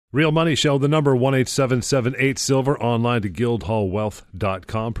Real Money Show, the number 18778 Silver, online to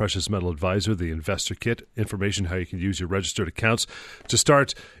guildhallwealth.com. Precious Metal Advisor, the Investor Kit, information how you can use your registered accounts to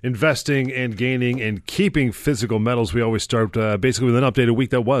start investing and gaining and keeping physical metals. We always start basically with an updated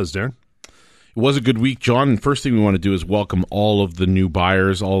week that was, Darren. It was a good week, John, and first thing we want to do is welcome all of the new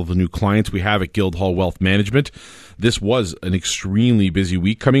buyers, all of the new clients we have at Guildhall Wealth Management. This was an extremely busy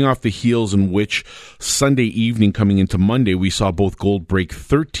week, coming off the heels in which Sunday evening coming into Monday, we saw both gold break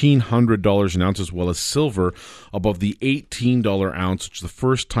 $1,300 an ounce as well as silver above the $18 ounce, which is the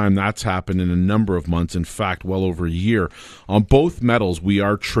first time that's happened in a number of months, in fact, well over a year. On both metals, we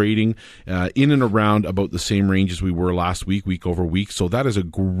are trading in and around about the same range as we were last week, week over week, so that is a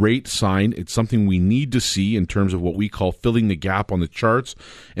great sign. It's something we need to see in terms of what we call filling the gap on the charts,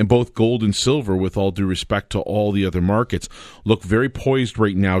 and both gold and silver, with all due respect to all the other markets, look very poised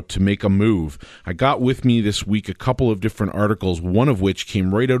right now to make a move. I got with me this week a couple of different articles, one of which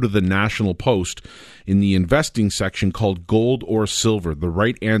came right out of the National Post in the investing section called Gold or Silver. The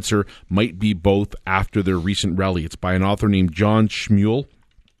right answer might be both after their recent rally. It's by an author named John Shmuel.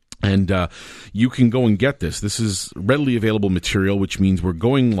 And you can go and get this. This is readily available material, which means we're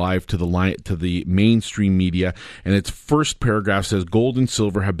going live to the mainstream media. And its first paragraph says, gold and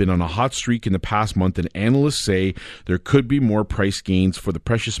silver have been on a hot streak in the past month, and analysts say there could be more price gains for the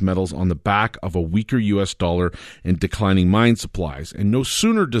precious metals on the back of a weaker U.S. dollar and declining mine supplies. And no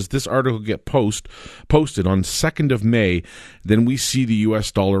sooner does this article get posted on 2nd of May than we see the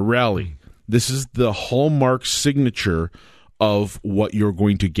U.S. dollar rally. This is the hallmark signature of what you're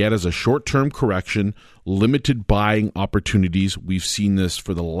going to get as a short-term correction, limited buying opportunities. We've seen this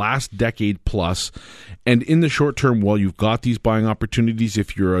for the last decade plus. And in the short term, while you've got these buying opportunities,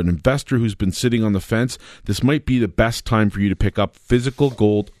 if you're an investor who's been sitting on the fence, this might be the best time for you to pick up physical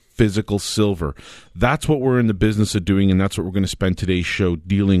gold, physical silver. That's what we're in the business of doing, and that's what we're going to spend today's show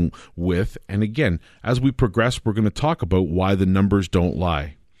dealing with. And again, as we progress, we're going to talk about why the numbers don't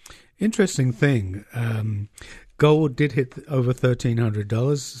lie. Interesting thing. Gold did hit over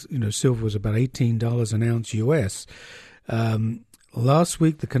 $1,300. Silver was about $18 an ounce US. Last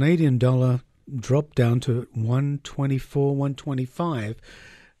week, the Canadian dollar dropped down to $1.24, $1.25.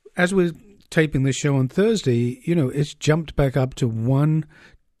 As we're taping this show on Thursday, it's jumped back up to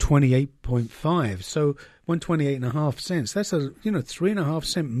 $1.28.5. So 1.28.5 cents. That's a 3.5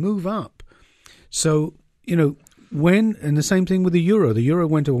 cent move up. So and the same thing with the euro. The euro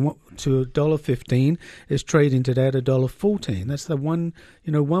went to $1.15. It's trading today at $1.14. That's the one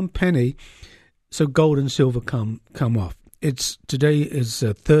penny. So gold and silver come off. Today is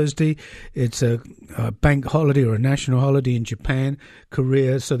Thursday. It's a bank holiday or a national holiday in Japan,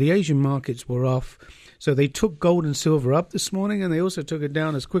 Korea. So the Asian markets were off. So they took gold and silver up this morning, and they also took it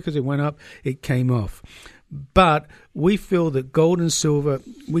down. As quick as it went up, it came off. But we feel that gold and silver,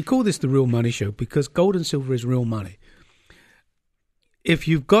 we call this the Real Money Show because gold and silver is real money. If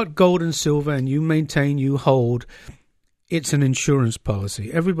you've got gold and silver and you hold, it's an insurance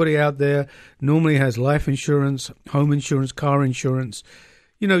policy. Everybody out there normally has life insurance, home insurance, car insurance.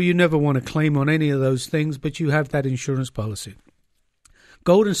 You never want to claim on any of those things, but you have that insurance policy.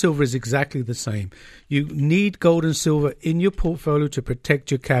 Gold and silver is exactly the same. You need gold and silver in your portfolio to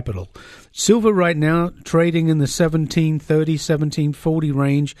protect your capital. Silver right now trading in the 1730, 1740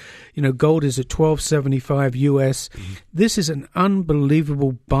 range. Gold is at $12.75 US. This is an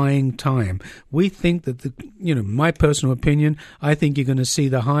unbelievable buying time. We think that my personal opinion, I think you're going to see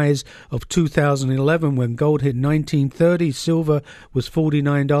the highs of 2011 when gold hit 1930, silver was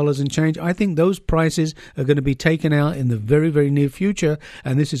 $49 and change. I think those prices are going to be taken out in the very, very near future,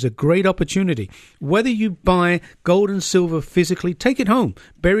 and this is a great opportunity. Whether you buy gold and silver physically, take it home,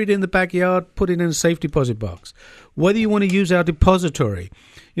 bury it in the backyard, put it in a safe deposit box. Whether you want to use our depository,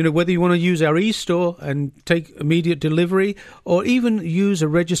 whether you want to use our e-store and take immediate delivery, or even use a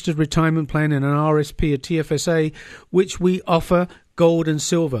registered retirement plan and an RSP, a TFSA, which we offer gold and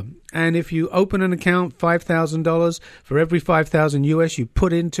silver. And if you open an account, $5,000, for every $5,000 US you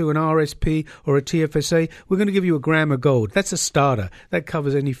put into an RSP or a TFSA, we're going to give you a gram of gold. That's a starter. That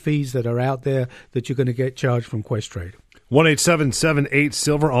covers any fees that are out there that you're going to get charged from Questrade. 18778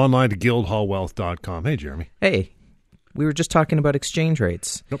 Silver, online to guildhallwealth.com. Hey, Jeremy. Hey, we were just talking about exchange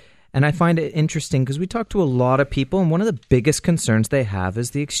rates. Nope. And I find it interesting because we talk to a lot of people, and one of the biggest concerns they have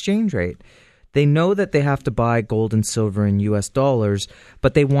is the exchange rate. They know that they have to buy gold and silver in U.S. dollars,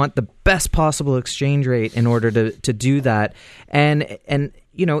 but they want the best possible exchange rate in order to do that. And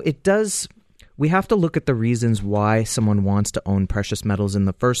it does. We have to look at the reasons why someone wants to own precious metals in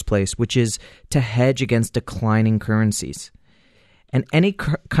the first place, which is to hedge against declining currencies. And any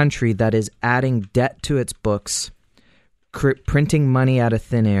country that is adding debt to its books printing money out of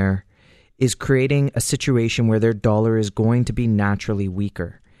thin air is creating a situation where their dollar is going to be naturally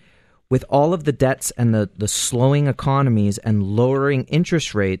weaker. With all of the debts and the slowing economies and lowering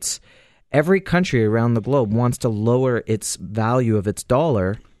interest rates, every country around the globe wants to lower its value of its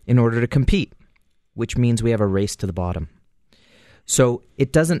dollar in order to compete, which means we have a race to the bottom. So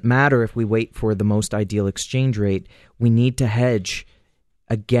it doesn't matter if we wait for the most ideal exchange rate. We need to hedge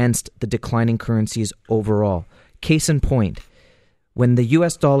against the declining currencies overall. Case in point, when the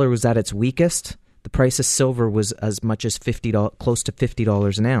US dollar was at its weakest, the price of silver was as much as close to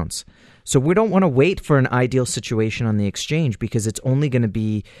 $50 an ounce. So we don't want to wait for an ideal situation on the exchange because it's only going to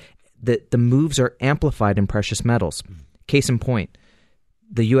be the moves are amplified in precious metals. Case in point,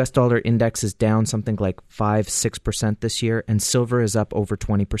 the US dollar index is down something like 5-6% this year, and silver is up over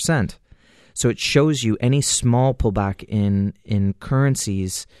 20%. So it shows you any small pullback in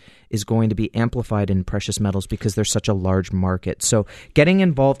currencies is going to be amplified in precious metals because there's such a large market. So getting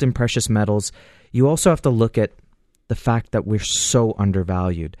involved in precious metals, you also have to look at the fact that we're so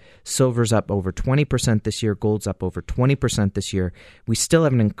undervalued. Silver's up over 20% this year. Gold's up over 20% this year. We still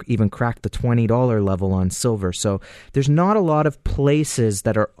haven't even cracked the $20 level on silver. So there's not a lot of places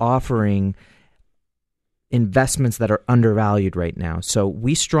that are offering investments that are undervalued right now. So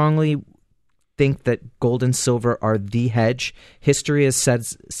we strongly think that gold and silver are the hedge. History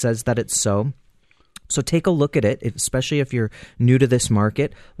says that it's so. So take a look at it, especially if you're new to this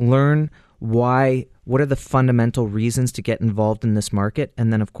market. Learn what are the fundamental reasons to get involved in this market?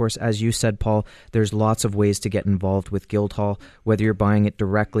 And then, of course, as you said, Paul, there's lots of ways to get involved with Guildhall, whether you're buying it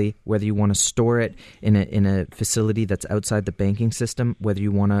directly, whether you want to store it in a facility that's outside the banking system, whether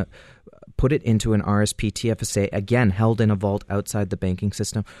you want to put it into an RSP TFSA, again, held in a vault outside the banking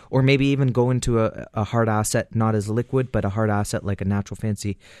system, or maybe even go into a hard asset, not as liquid, but a hard asset like a natural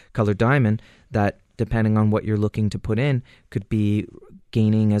fancy colored diamond that, depending on what you're looking to put in, could be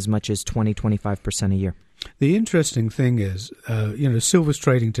gaining as much as 20-25% a year. The interesting thing is, silver's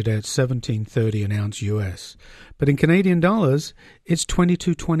trading today at $17.30 an ounce US, but in Canadian dollars, it's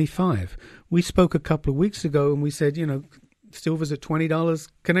 $22.25. We spoke a couple of weeks ago and we said, silver's at $20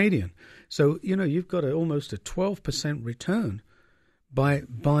 Canadian. So, you've got almost a 12% return by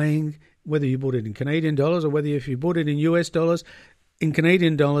buying, whether you bought it in Canadian dollars or whether if you bought it in US dollars. In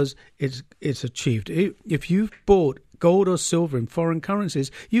Canadian dollars, it's achieved. If you've bought gold or silver in foreign currencies,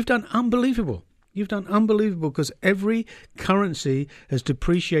 you've done unbelievable. You've done unbelievable because every currency has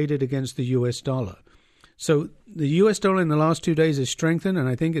depreciated against the US dollar. So the US dollar in the last 2 days has strengthened, and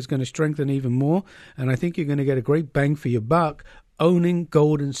I think it's going to strengthen even more. And I think you're going to get a great bang for your buck owning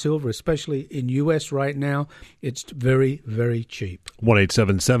gold and silver, especially in US right now. It's very, very cheap.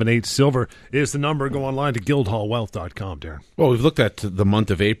 1-877-8-SILVER is the number. Go online to guildhallwealth.com, Darren. Well, we've looked at the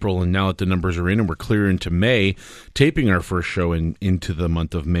month of April, and now that the numbers are in and we're clear into May, taping our first show into the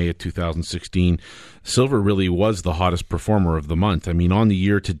month of May of 2016, silver really was the hottest performer of the month. I mean, on the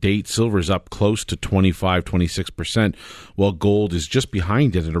year to date, silver's up close to 25-26%, while gold is just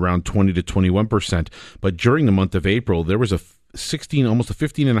behind it at around 20 to 21%. But during the month of April, there was almost a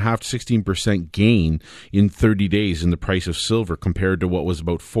 15.5 to 16% gain in 30 days in the price of silver compared to what was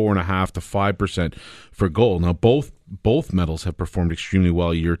about 4.5 to 5% for gold. Now, both metals have performed extremely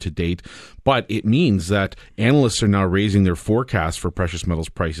well year to date, but it means that analysts are now raising their forecasts for precious metals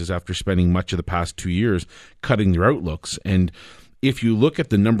prices after spending much of the past 2 years cutting their outlooks. And if you look at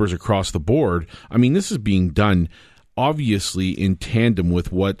the numbers across the board, I mean, this is being done obviously in tandem with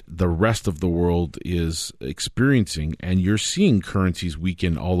what the rest of the world is experiencing, and you're seeing currencies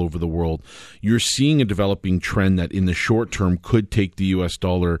weaken all over the world. You're seeing a developing trend that in the short term could take the US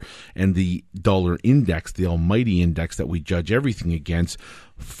dollar and the dollar index, the almighty index that we judge everything against,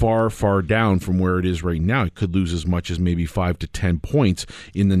 far, far down from where it is right now. It could lose as much as maybe 5 to 10 points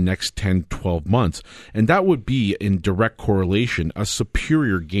in the next 10, 12 months. And that would be in direct correlation, a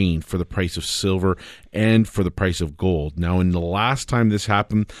superior gain for the price of silver and for the price of gold. Now, in the last time this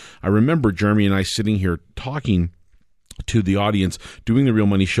happened, I remember Jeremy and I sitting here talking to the audience doing the Real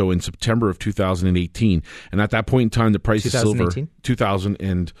Money Show in September of 2018. And at that point in time, the price of silver,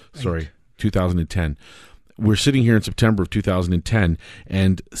 2010. We're sitting here in September of 2010,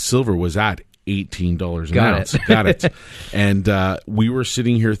 and silver was at $18 an ounce. Got it. And we were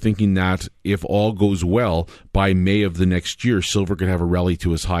sitting here thinking that if all goes well, by May of the next year, silver could have a rally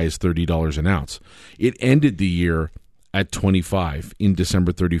to as high as $30 an ounce. It ended the year at 25 in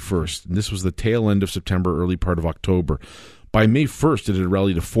December 31st. And this was the tail end of September, early part of October. By May 1st, it had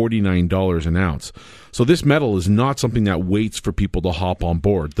rallied to $49 an ounce. So this metal is not something that waits for people to hop on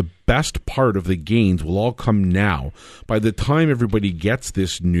board. The best part of the gains will all come now. By the time everybody gets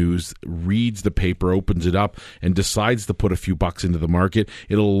this news, reads the paper, opens it up, and decides to put a few bucks into the market,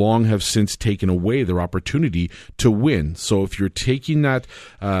 it'll long have since taken away their opportunity to win. So if you're taking that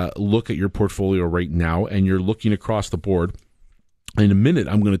look at your portfolio right now and you're looking across the board, in a minute,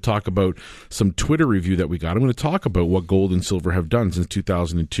 I'm going to talk about some Twitter review that we got. I'm going to talk about what gold and silver have done since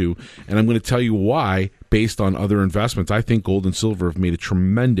 2002, and I'm going to tell you why, based on other investments, I think gold and silver have made a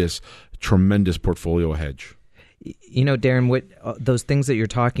tremendous portfolio hedge. You know, Darren, what those things that you're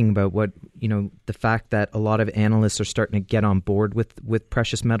talking about, the fact that a lot of analysts are starting to get on board with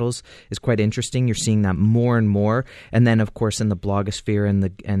precious metals is quite interesting. You're seeing that more and more. And then, of course, in the blogosphere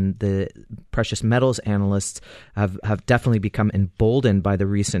and the precious metals analysts have definitely become emboldened by the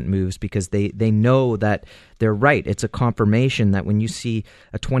recent moves because they know that they're right. It's a confirmation that when you see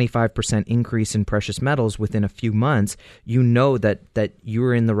a 25% increase in precious metals within a few months, you know that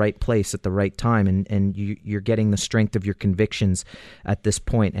you're in the right place at the right time, and you're getting the strength of your convictions at this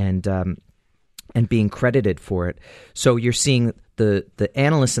point, and being credited for it. So you're seeing the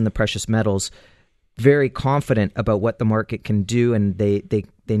analysts in the precious metals very confident about what the market can do, and they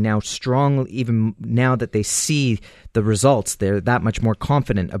now strongly, even now that they see the results, they're that much more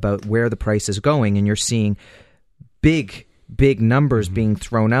confident about where the price is going, and you're seeing big numbers being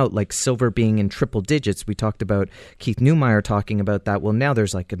thrown out, like silver being in triple digits. We talked about Keith Neumeyer talking about that. Well, now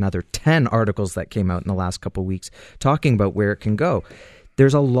there's like another 10 articles that came out in the last couple of weeks talking about where it can go.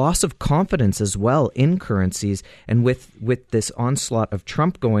 There's a loss of confidence as well in currencies, and with this onslaught of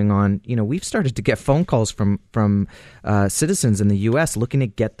Trump going on, we've started to get phone calls from citizens in the U.S. looking to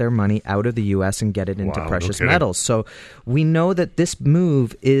get their money out of the U.S. and get it into precious metals. So we know that this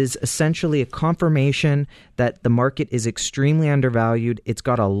move is essentially a confirmation that the market is extremely undervalued. It's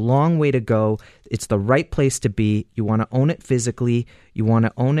got a long way to go. It's the right place to be. You want to own it physically. You want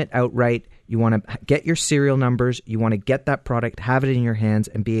to own it outright. You want to get your serial numbers. You want to get that product, have it in your hands,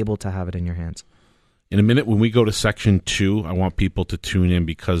 and be able to have it in your hands. In a minute, when we go to section 2, I want people to tune in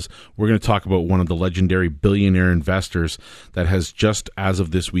because we're going to talk about one of the legendary billionaire investors that has just, as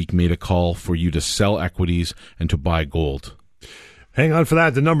of this week, made a call for you to sell equities and to buy gold. Hang on for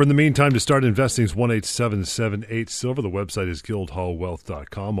that. The number in the meantime to start investing is 1-877-8-SILVER. The website is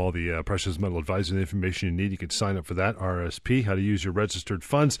guildhallwealth.com. All the precious metal advisory information you need, you can sign up for that. RSP, how to use your registered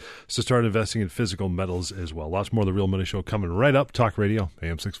funds to start investing in physical metals as well. Lots more of The Real Money Show coming right up. Talk Radio,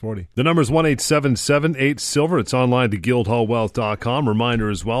 AM 640. The number is 1-877-8-SILVER. It's online to guildhallwealth.com. Reminder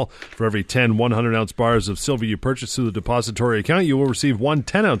as well, for every 10 100-ounce bars of silver you purchase through the depository account, you will receive one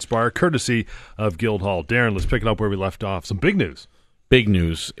 10-ounce bar courtesy of Guildhall. Darren, let's pick it up where we left off. Some big news. Big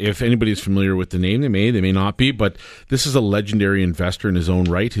news. If anybody's familiar with the name, they may not be, but this is a legendary investor in his own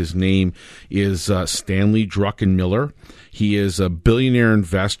right. His name is Stanley Druckenmiller. He is a billionaire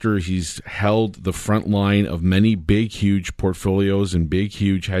investor. He's held the front line of many big, huge portfolios and big,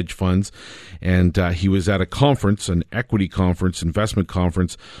 huge hedge funds. And he was at a conference, an equity conference, investment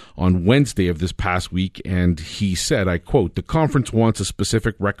conference, on Wednesday of this past week. And he said, I quote, "The conference wants a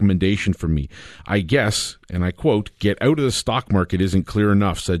specific recommendation from me. I guess," and I quote, "get out of the stock market isn't clear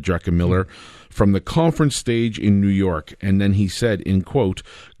enough," said Druckenmiller from the conference stage in New York. And then he said, in quote,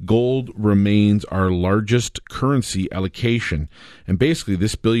 "Gold remains our largest currency allocation." And basically,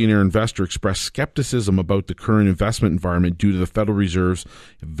 this billionaire investor expressed skepticism about the current investment environment due to the Federal Reserve's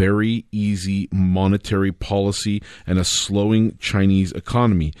very easy monetary policy and a slowing Chinese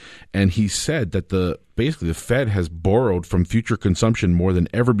economy. And he said that basically the Fed has borrowed from future consumption more than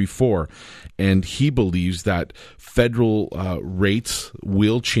ever before, and he believes that federal rates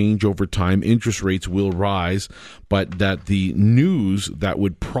will change over time, interest rates will rise, but that the news that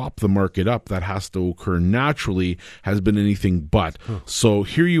would prop the market up, that has to occur naturally, has been anything but. So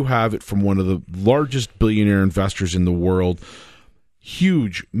here you have it from one of the largest billionaire investors in the world,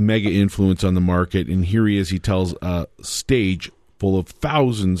 huge mega influence on the market, and here he is, he tells a stage full of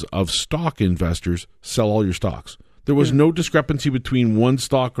thousands of stock investors, sell all your stocks. There was no discrepancy between one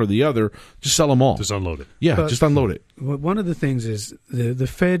stock or the other. Just sell them all. Just unload it. Yeah, just unload it. One of the things is the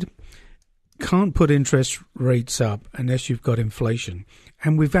Fed can't put interest rates up unless you've got inflation.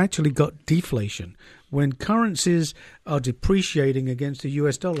 And we've actually got deflation. When currencies are depreciating against the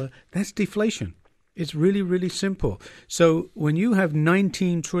US dollar, that's deflation. It's really, really simple. So when you have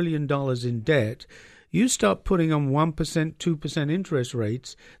 $19 trillion in debt, you start putting on 1%, 2% interest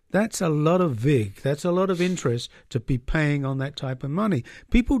rates, that's a lot of VIG. That's a lot of interest to be paying on that type of money.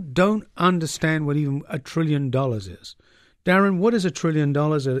 People don't understand what even $1 trillion is. Darren, what is $1 trillion?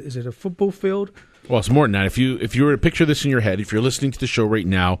 Is it a football field? Well, it's more than that. If you were to picture this in your head, if you're listening to the show right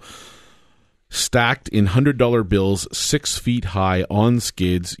now, stacked in $100 bills, 6 feet high on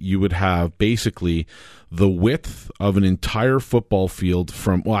skids, you would have basically the width of an entire football field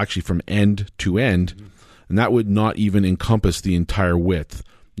from end to end, and that would not even encompass the entire width.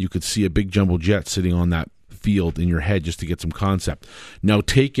 You could see a big jumbo jet sitting on that field in your head just to get some concept. Now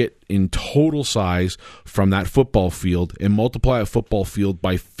take it in total size from that football field and multiply a football field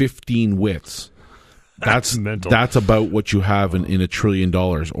by 15 widths. That's mental. That's about what you have in $1 trillion,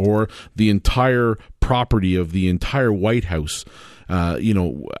 or the entire property of the entire White House.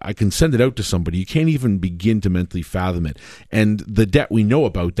 I can send it out to somebody. You can't even begin to mentally fathom it. And the debt we know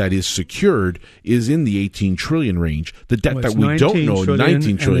about that is secured is in the 18 trillion range. The debt that we don't know,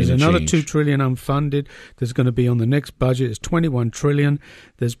 19 trillion. There's another change. 2 trillion unfunded. There's going to be on the next budget. It's 21 trillion.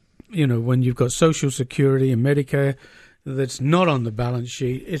 There's, when you've got Social Security and Medicare that's not on the balance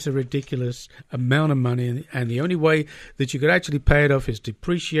sheet, it's a ridiculous amount of money. And the only way that you could actually pay it off is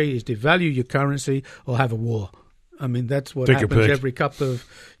depreciate, is devalue your currency, or have a war. I mean, that's what happens every couple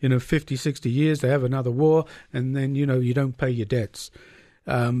of, 50, 60 years. They have another war, and then, you don't pay your debts.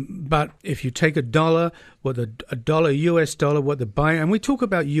 But if you take a dollar, US dollar, what they're buying, and we talk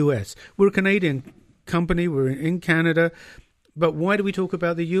about US. We're a Canadian company. We're in Canada. But why do we talk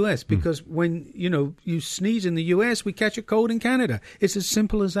about the US? Because when, you sneeze in the US, we catch a cold in Canada. It's as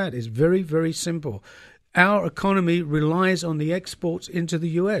simple as that. It's very, very simple. Our economy relies on the exports into the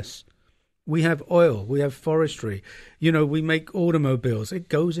US. We have oil, we have forestry, we make automobiles. It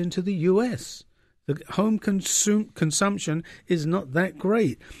goes into the US. The home consumption is not that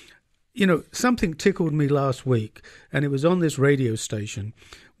great. Something tickled me last week, and it was on this radio station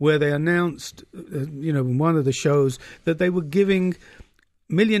where they announced, in one of the shows, that they were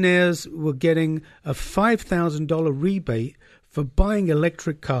millionaires were getting a $5,000 rebate for buying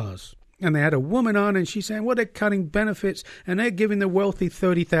electric cars. And they had a woman on, and she's saying, they're cutting benefits, and they're giving the wealthy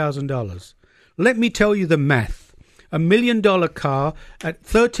 $30,000. Let me tell you the math. $1 million car at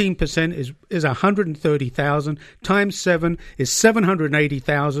 13% is $130,000, times 7 is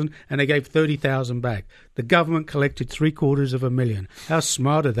 $780,000, and they gave $30,000 back. The government collected $750,000. How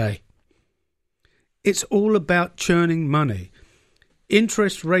smart are they? It's all about churning money.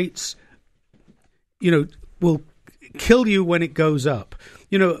 Interest rates, will kill you when it goes up.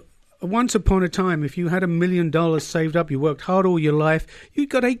 Once upon a time, if you had $1 million saved up, you worked hard all your life, you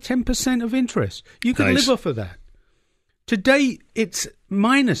got 10% of interest. You could live off of that. Today, it's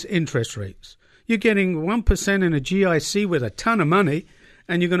minus interest rates. You're getting 1% in a GIC with a ton of money,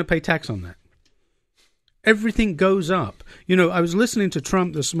 and you're going to pay tax on that. Everything goes up. I was listening to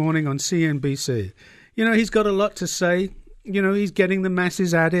Trump this morning on CNBC. He's got a lot to say. He's getting the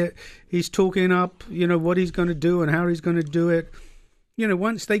masses at it. He's talking up, what he's going to do and how he's going to do it.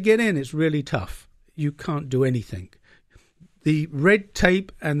 Once they get in, it's really tough. You can't do anything. The red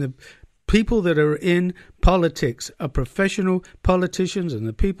tape and the people that are in politics are professional politicians, and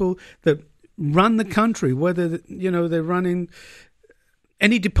the people that run the country, whether, they're running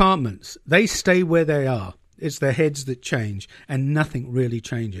any departments, they stay where they are. It's the heads that change, and nothing really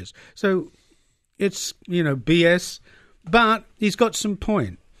changes. So it's, BS, but he's got some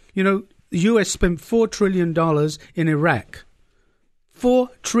point. The US spent $4 trillion in Iraq. $4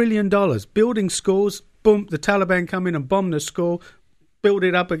 trillion. Building schools, boom, the Taliban come in and bomb the school, build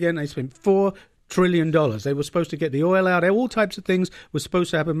it up again. They spent $4 trillion. They were supposed to get the oil out. All types of things were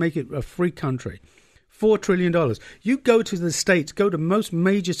supposed to happen, make it a free country. $4 trillion. You go to the States, go to most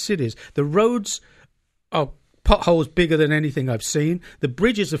major cities, the roads are potholes bigger than anything I've seen. The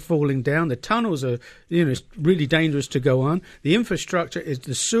bridges are falling down. The tunnels are, really dangerous to go on. The infrastructure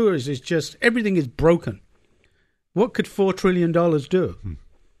the sewers is just, everything is broken. What could $4 trillion do?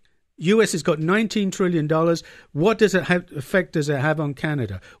 US has got $19 trillion. What effect does it have on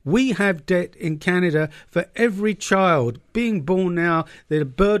Canada? We have debt in Canada for every child being born now. They're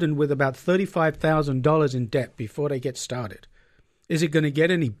burdened with about $35,000 in debt before they get started. Is it going to get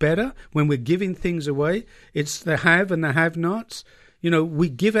any better when we're giving things away? It's the have and the have-nots. We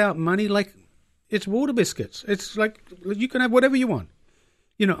give out money like it's water biscuits. It's like you can have whatever you want.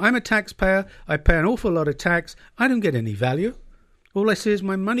 I'm a taxpayer. I pay an awful lot of tax. I don't get any value. All I see is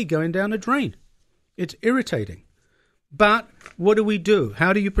my money going down a drain. It's irritating. But what do?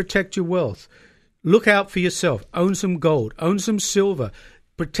 How do you protect your wealth? Look out for yourself. Own some gold. Own some silver.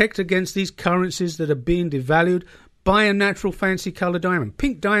 Protect against these currencies that are being devalued. Buy a natural fancy color diamond.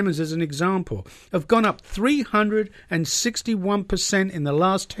 Pink diamonds, as an example, have gone up 361% in the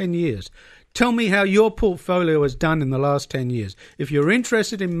last 10 years. Tell me how your portfolio has done in the last 10 years. If you're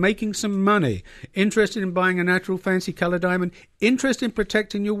interested in making some money, interested in buying a natural fancy color diamond, interested in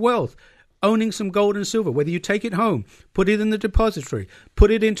protecting your wealth, owning some gold and silver, whether you take it home, put it in the depository,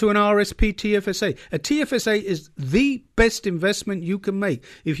 put it into an RSP TFSA. A TFSA is the best investment you can make.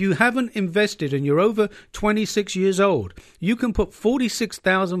 If you haven't invested and you're over 26 years old, you can put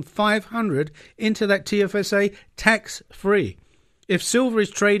 $46,500 into that TFSA tax-free. If silver is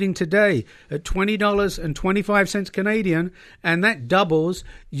trading today at $20.25 Canadian and that doubles,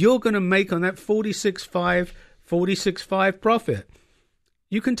 you're going to make on that 46.5 profit.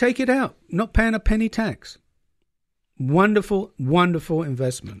 You can take it out, not paying a penny tax. Wonderful, wonderful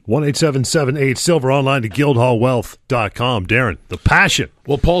investment. 1-877-8-SILVER, online to guildhallwealth.com. Darren, the passion.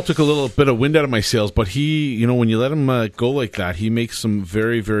 Well, Paul took a little bit of wind out of my sails, but he, when you let him go like that, he makes some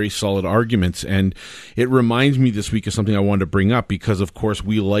very, very solid arguments. And it reminds me this week of something I wanted to bring up because, of course,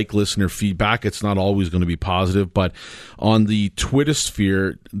 we like listener feedback. It's not always going to be positive, but on the Twitter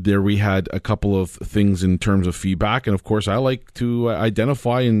sphere, there we had a couple of things in terms of feedback. And, of course, I like to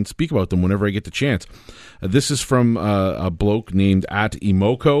identify and speak about them whenever I get the chance. This is from a bloke named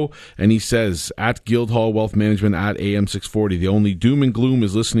 @Emoko, and he says, @Guildhall Wealth Management, @AM640, the only doom and gloom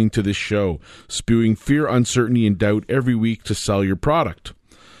is listening to this show, spewing fear, uncertainty, and doubt every week to sell your product.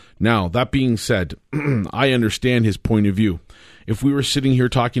 Now, that being said, I understand his point of view. If we were sitting here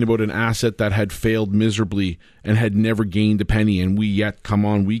talking about an asset that had failed miserably and had never gained a penny, and we yet come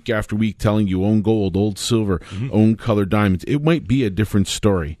on week after week telling you own gold, own silver, own colored diamonds, it might be a different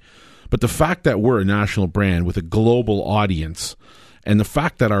story. But the fact that we're a national brand with a global audience, and the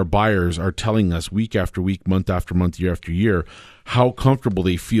fact that our buyers are telling us week after week, month after month, year after year, how comfortable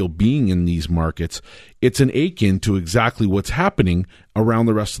they feel being in these markets, it's an akin to exactly what's happening around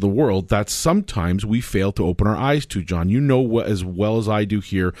the rest of the world that sometimes we fail to open our eyes to, John. You know as well as I do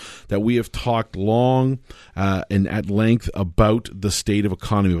here that we have talked long and at length about the state of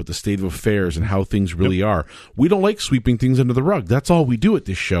economy, about the state of affairs and how things really are. We don't like sweeping things under the rug. That's all we do at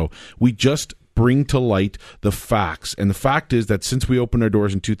this show. We just bring to light the facts. And the fact is that since we opened our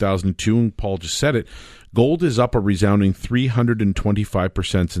doors in 2002, and Paul just said it, gold is up a resounding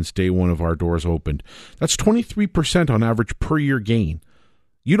 325% since day one of our doors opened. That's 23% on average per year gain.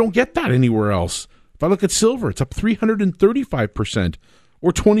 You don't get that anywhere else. If I look at silver, it's up 335%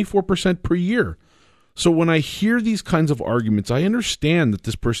 or 24% per year. So when I hear these kinds of arguments, I understand that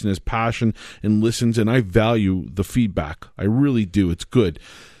this person has passion and listens, and I value the feedback. I really do. It's good.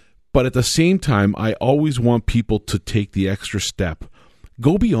 But at the same time, I always want people to take the extra step.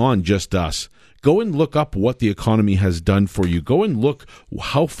 Go beyond just us. Go and look up what the economy has done for you. Go and look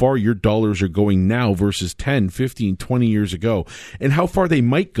how far your dollars are going now versus 10, 15, 20 years ago, and how far they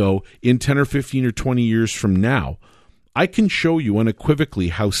might go in 10 or 15 or 20 years from now. I can show you unequivocally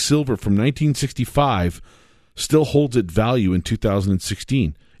how silver from 1965 still holds its value in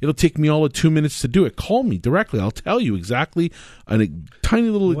 2016. It'll take me all of 2 minutes to do it. Call me directly. I'll tell you exactly a tiny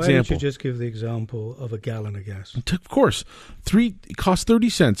little example. Why don't you just give the example of a gallon of gas? Of course. It cost 30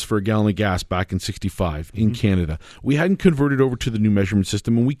 cents for a gallon of gas back in 65 in Canada. We hadn't converted over to the new measurement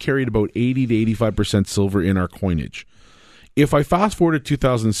system, and we carried about 80 to 85% silver in our coinage. If I fast forward to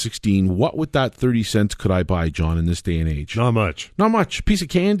 2016, what with that 30 cents could I buy, John, in this day and age? Not much. Not much. A piece of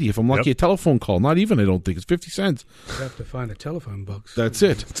candy, if I'm lucky, a telephone call. Not even, I don't think. It's 50 cents. You have to find a telephone box. That's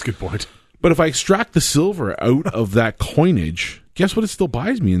it. That's a good point. But if I extract the silver out of that coinage, guess what it still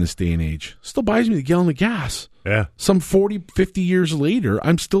buys me in this day and age? It still buys me the gallon of gas. Yeah. Some 40, 50 years later,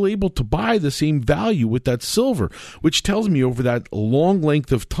 I'm still able to buy the same value with that silver, which tells me over that long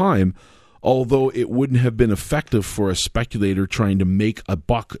length of time, although it wouldn't have been effective for a speculator trying to make a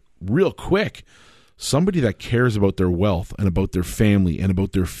buck real quick, somebody that cares about their wealth and about their family and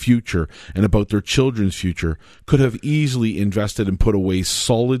about their future and about their children's future could have easily invested and put away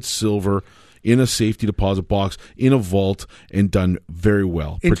solid silver in a safety deposit box, in a vault, and done very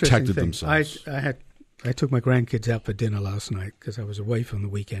well, protected themselves. I took my grandkids out for dinner last night because I was away from the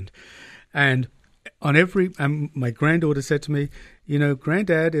weekend. And my granddaughter said to me,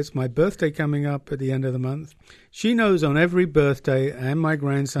 Granddad, it's my birthday coming up at the end of the month. She knows on every birthday, and my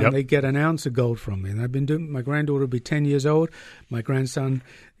grandson, they get an ounce of gold from me. And I've been doing, my granddaughter will be 10 years old. My grandson,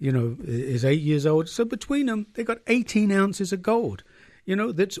 is 8 years old. So between them, they got 18 ounces of gold.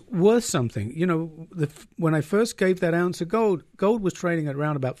 That's worth something. When I first gave that ounce of gold was trading at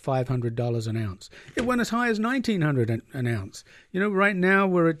around about $500 an ounce. It went as high as $1,900 an ounce. Right now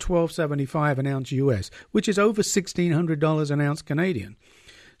we're at $1,275 an ounce US, which is over $1,600 an ounce Canadian.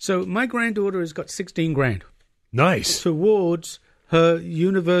 So my granddaughter has got $16,000. Nice. Towards her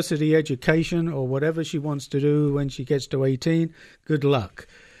university education or whatever she wants to do when she gets to 18. Good luck.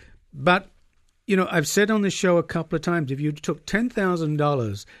 But I've said on this show a couple of times, if you took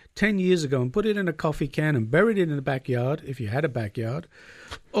 $10,000 10 years ago and put it in a coffee can and buried it in the backyard, if you had a backyard,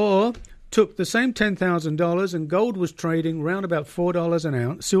 or took the same $10,000 and gold was trading around about $4 an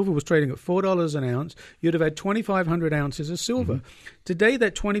ounce, silver was trading at $4 an ounce, you'd have had 2,500 ounces of silver. Today,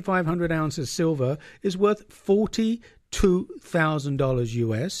 that 2,500 ounces of silver is worth $42,000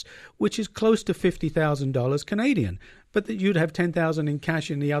 US, which is close to $50,000 Canadian. But that you'd have $10,000 in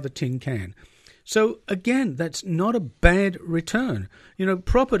cash in the other tin can. So again, that's not a bad return.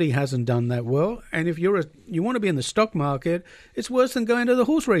 Property hasn't done that well, and if you want to be in the stock market, it's worse than going to the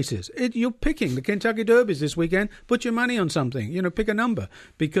horse races. You're picking the Kentucky Derbies this weekend. Put your money on something. Pick a number,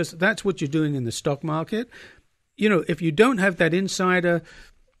 because that's what you're doing in the stock market. If you don't have that insider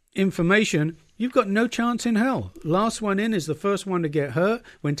information, you've got no chance in hell. Last one in is the first one to get hurt.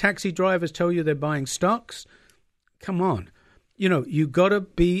 When taxi drivers tell you they're buying stocks, come on. You've got to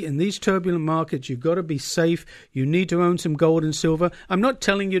be in these turbulent markets. You've got to be safe. You need to own some gold and silver. I'm not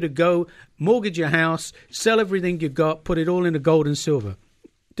telling you to go mortgage your house, sell everything you got, put it all into gold and silver.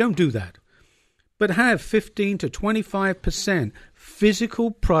 Don't do that. But have 15 to 25%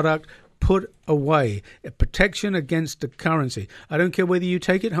 physical product put away, a protection against the currency. I don't care whether you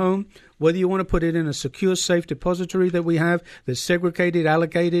take it home, whether you want to put it in a secure, safe depository that we have that's segregated,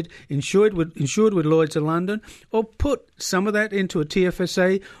 allocated, insured with Lloyd's of London, or put some of that into a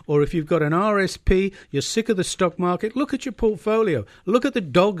TFSA, or if you've got an RSP, you're sick of the stock market, look at your portfolio. Look at the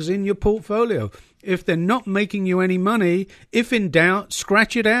dogs in your portfolio. If they're not making you any money, if in doubt,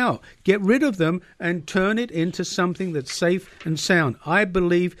 scratch it out. Get rid of them and turn it into something that's safe and sound. I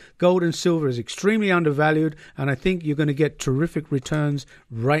believe gold and silver is extremely undervalued, and I think you're going to get terrific returns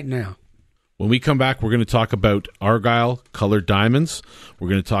right now. When we come back, we're going to talk about Argyle colored diamonds. We're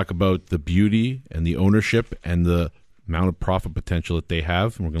going to talk about the beauty and the ownership and the amount of profit potential that they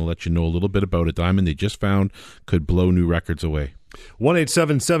have. And we're going to let you know a little bit about a diamond they just found could blow new records away.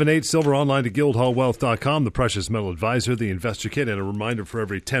 1-877-8-SILVER, online to guildhallwealth.com, the Precious Metal Advisor, the Investor Kit, and a reminder for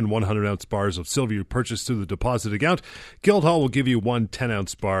every 10 100-ounce bars of silver you purchase through the deposit account, Guildhall will give you one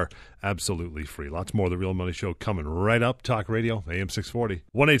 10-ounce bar absolutely free. Lots more of The Real Money Show coming right up. Talk Radio, AM 640.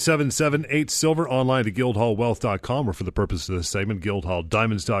 1-877-8-SILVER, online to guildhallwealth.com, or for the purpose of this segment,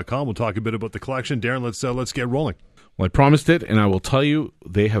 guildhalldiamonds.com. We'll talk a bit about the collection. Darren, let's get rolling. Well, I promised it, and I will tell you,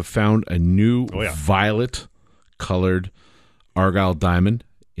 they have found a new violet-colored Argyle diamond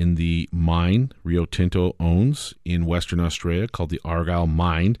in the mine Rio Tinto owns in Western Australia called the Argyle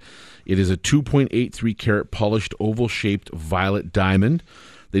Mine. It is a 2.83 carat polished oval-shaped violet diamond.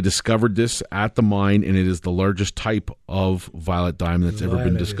 They discovered this at the mine, and it is the largest type of violet diamond that's ever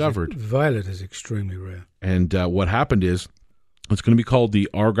been discovered. Violet is extremely rare. And what happened is, it's going to be called the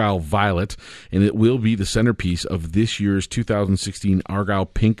Argyle Violet, and it will be the centerpiece of this year's 2016 Argyle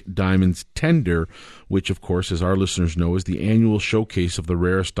Pink Diamonds Tender, which, of course, as our listeners know, is the annual showcase of the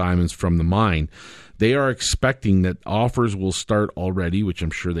rarest diamonds from the mine. They are expecting that offers will start already, which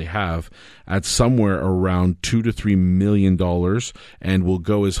I'm sure they have, at somewhere around $2 to $3 million, and will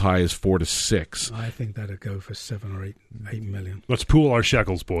go as high as 4 to 6. I think that'll go for 7 or 8 million. Let's pool our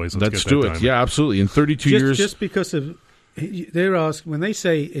shekels, boys. Let's do it. Diamond. Yeah, absolutely. In 32 years, just because of. They're asked when they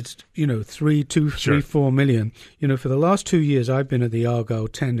say it's 4 million. For the last 2 years, I've been at the Argyle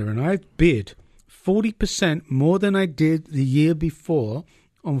tender, and I've bid 40% more than I did the year before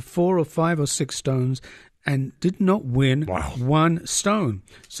on 4 or 5 or 6 stones, and did not win one stone.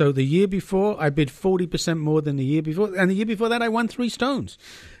 So the year before, I bid 40% more than the year before, and the year before that, I won 3 stones.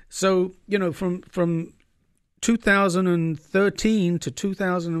 So from 2013 to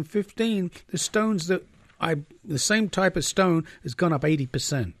 2015, the stones that the same type of stone has gone up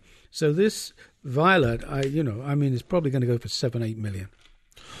 80%. So this violet, it's probably going to go for 7-8 million.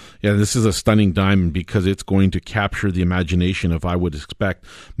 Yeah, this is a stunning diamond because it's going to capture the imagination of, I would expect,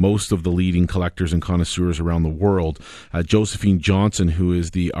 most of the leading collectors and connoisseurs around the world. Josephine Johnson, who is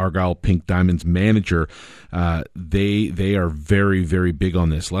the Argyle Pink Diamonds manager, they are very, very big on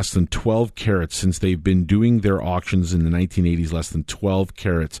this. Less than 12 carats since they've been doing their auctions in the 1980s. Less than 12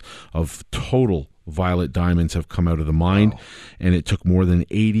 carats of total violet diamonds have come out of the mine, and it took more than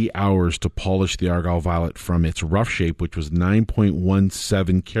 80 hours to polish the Argyle Violet from its rough shape, which was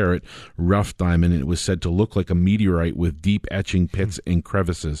 9.17 carat rough diamond, and it was said to look like a meteorite with deep etching pits and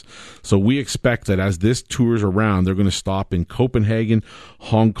crevices. So we expect that as this tours around, they're going to stop in Copenhagen,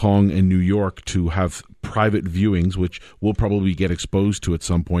 Hong Kong, and New York to have private viewings, which we'll probably get exposed to at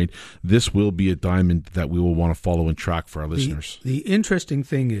some point. This will be a diamond that we will want to follow and track for our listeners. The interesting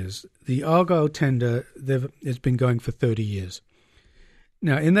thing is the Argyle tender, it's been going for 30 years.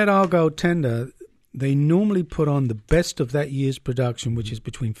 Now, in that Argyle tender, they normally put on the best of that year's production, which is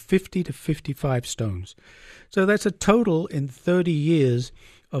between 50 to 55 stones. So that's a total in 30 years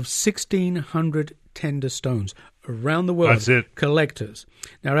of 1,600 tender stones. around the world. That's it. Collectors.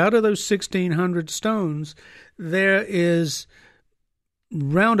 Now, out of those 1,600 stones, there is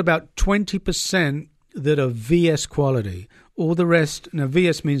round about 20% that are VS quality. All the rest, now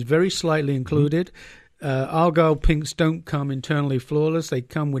VS means very slightly included. Argyle pinks don't come internally flawless. They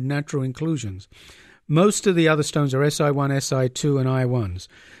come with natural inclusions. Most of the other stones are SI1, SI2, and I1s.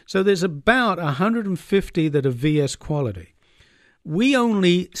 So there's about 150 that are VS quality. We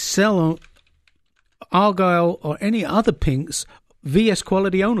only sell Argyle or any other pinks VS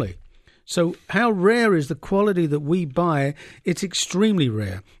quality only. So how rare is the quality that we buy? It's extremely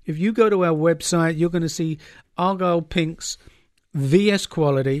rare. If you go to our website, you're going to see Argyle pinks VS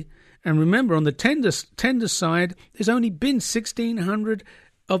quality. And remember, on the tender side, there's only been 1,600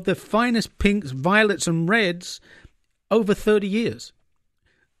 of the finest pinks, violets, and reds over 30 years.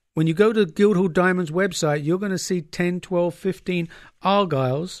 When you go to Guildhall Diamonds website, you're going to see 10, 12, 15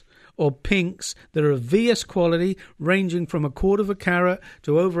 Argyles or pinks that are of VS quality, ranging from 1/4 carat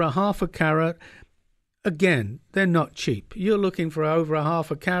to over 1/2 carat. Again, they're not cheap. You're looking for over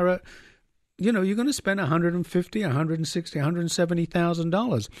 1/2 carat. You're going to spend $150,000, $160,000,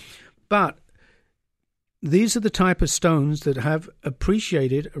 $170,000. But these are the type of stones that have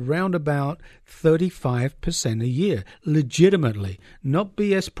appreciated around about 35% a year, legitimately, not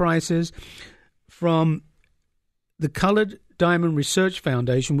BS prices. From the Colored Diamond Research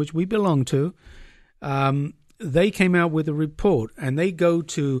Foundation, which we belong to, they came out with a report, and they go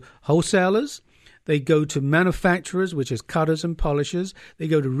to wholesalers, they go to manufacturers, which is cutters and polishers, they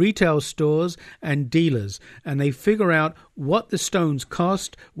go to retail stores and dealers, and they figure out what the stones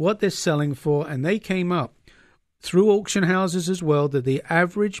cost, what they're selling for, and they came up through auction houses as well that the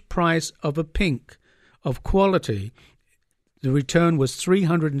average price of a pink of quality, the return was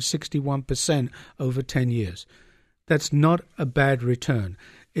 361% over 10 years. That's not a bad return.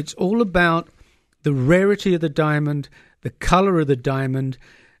 It's all about the rarity of the diamond, the color of the diamond,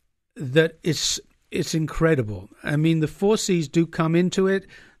 that it's incredible. I mean, the 4 C's do come into it.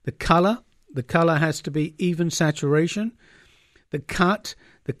 The color has to be even saturation. The cut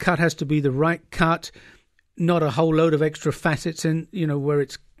has to be the right cut, not a whole load of extra facets in, where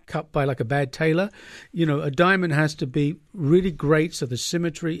it's cut by like a bad tailor. A diamond has to be really great so the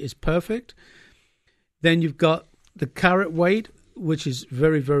symmetry is perfect. Then you've got the carat weight, which is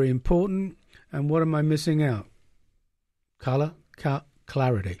very, very important. And what am I missing out? Color,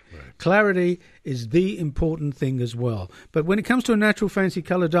 clarity. Right. Clarity is the important thing as well. But when it comes to a natural fancy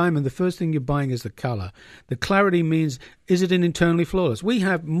color diamond, the first thing you're buying is the color. The clarity means, is it an internally flawless? We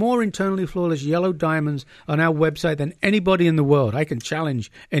have more internally flawless yellow diamonds on our website than anybody in the world. I can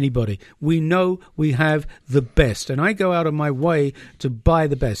challenge anybody. We know we have the best, and I go out of my way to buy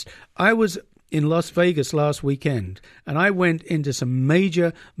the best. I was in Las Vegas last weekend, and I went into some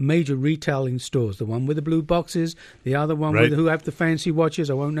major retailing stores, the one with the blue boxes, the other one right, with who have the fancy watches.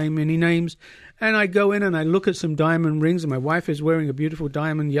 I won't name any names. And I go in and I look at some diamond rings, and my wife is wearing a beautiful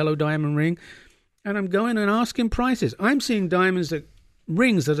yellow diamond ring, and I'm going and asking prices. I'm seeing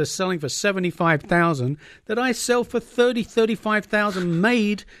rings that are selling for $75,000 that I sell for $30,000, $35,000,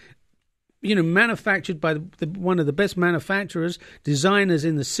 made, manufactured by one of the best manufacturers, designers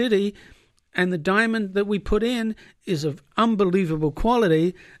in the city. And the diamond that we put in is of unbelievable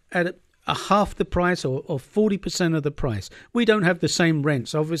quality at a half the price or 40% of the price. We don't have the same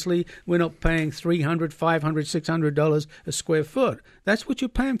rents. Obviously, we're not paying $300, $500, $600 a square foot. That's what you're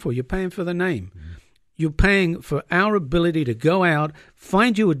paying for. You're paying for the name. Mm-hmm. You're paying for our ability to go out,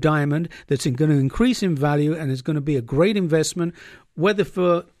 find you a diamond that's going to increase in value and is going to be a great investment, whether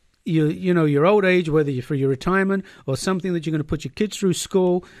for your old age, whether for your retirement, or something that you're going to put your kids through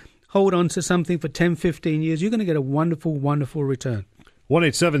school. Hold on to something for 10, 15 years. You're going to get a wonderful, wonderful return.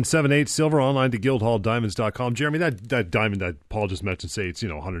 1-877-8-SILVER, online to guildhalldiamonds.com. Jeremy, that diamond that Paul just mentioned, say it's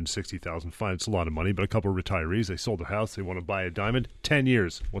 $160,000. Fine, it's a lot of money, but a couple of retirees, they sold their house, they want to buy a diamond. 10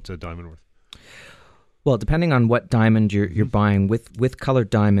 years, what's that diamond worth? Well, depending on what diamond you're buying, with colored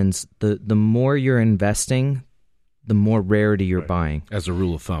diamonds, the more you're investing, the more rarity you're buying. As a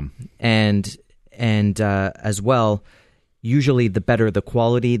rule of thumb. And as well, usually the better the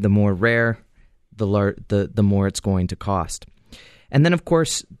quality, the more rare, the more it's going to cost. And then, of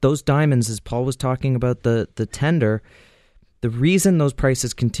course, those diamonds, as Paul was talking about the tender, the reason those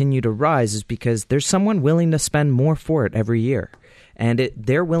prices continue to rise is because there's someone willing to spend more for it every year. And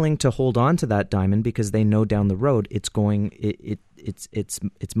they're willing to hold on to that diamond because they know down the road it's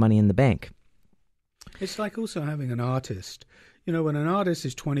money in the bank. It's like also having an artist. When an artist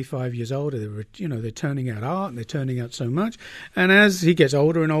is 25 years old, they're turning out art and they're turning out so much. And as he gets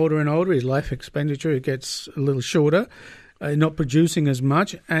older and older and older, his life expenditure gets a little shorter. not producing as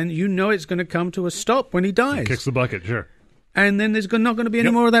much, and you know it's going to come to a stop when he dies. Kicks the bucket, sure. And then there's not going to be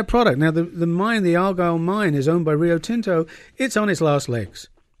any more of that product. Now, the mine, the Argyle mine, is owned by Rio Tinto. It's on its last legs.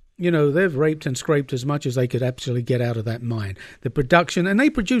 They've raped and scraped as much as they could actually get out of that mine. The production, and they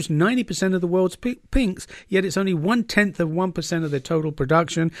produce 90% of the world's pinks, yet it's only 1/10 of 1% of their total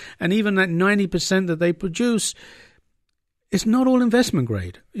production. And even that 90% that they produce, it's not all investment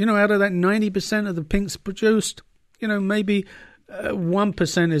grade. Out of that 90% of the pinks produced, maybe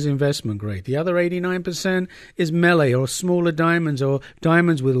 1% is investment grade. The other 89% is melee or smaller diamonds or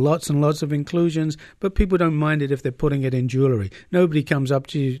diamonds with lots and lots of inclusions, but people don't mind it if they're putting it in jewelry. Nobody comes up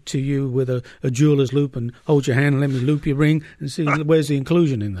to you with a jeweler's loop and hold your hand and let me loop your ring and see where's the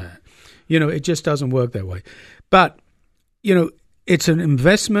inclusion in that. It just doesn't work that way. But, it's an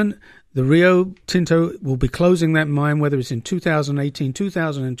investment. The Rio Tinto will be closing that mine, whether it's in 2018,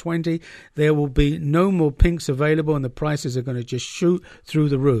 2020. There will be no more pinks available, and the prices are going to just shoot through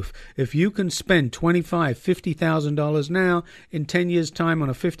the roof. If you can spend $25,000, $50,000 now, in 10 years' time on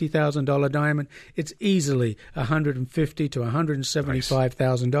a $50,000 diamond, it's easily $150,000 to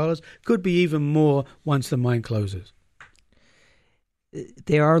 $175,000. Could be even more once the mine closes.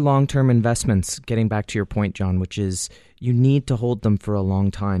 They are long-term investments, getting back to your point, John, which is you need to hold them for a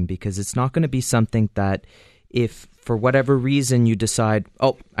long time, because it's not going to be something that if for whatever reason you decide,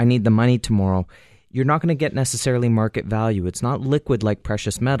 I need the money tomorrow, you're not going to get necessarily market value. It's not liquid like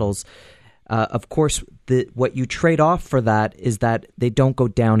precious metals. Of course, what you trade off for that is that they don't go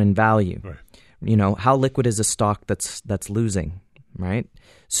down in value. Right. How liquid is a stock that's losing, right?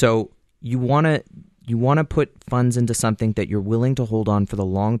 So you want to put funds into something that you're willing to hold on for the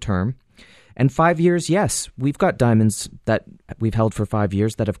long term. And 5 years, yes, we've got diamonds that we've held for 5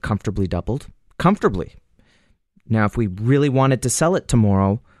 years that have comfortably doubled. Comfortably. Now, if we really wanted to sell it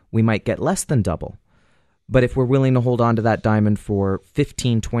tomorrow, we might get less than double. But if we're willing to hold on to that diamond for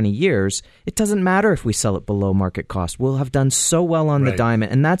 15, 20 years, it doesn't matter if we sell it below market cost. We'll have done so well on the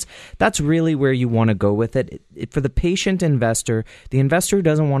diamond. And that's really where you want to go with it. For the patient investor, the investor who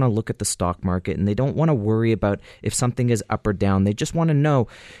doesn't want to look at the stock market and they don't want to worry about if something is up or down. They just want to know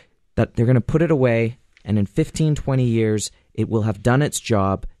that they're going to put it away, and in 15, 20 years, it will have done its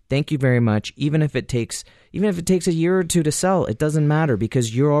job. Thank you very much. Even if it takes a year or two to sell, it doesn't matter,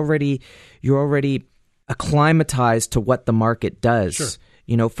 because you're already acclimatized to what the market does.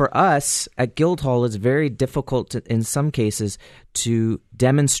 Sure. For us at Guildhall, it's very difficult in some cases to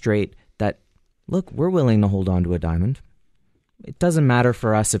demonstrate that, look, we're willing to hold on to a diamond. It doesn't matter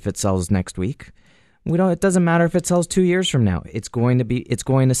for us if it sells next week. It doesn't matter if it sells 2 years from now. It's going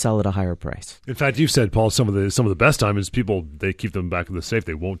to sell at a higher price. In fact, you said, Paul, some of the best diamonds, people, they keep them back in the safe.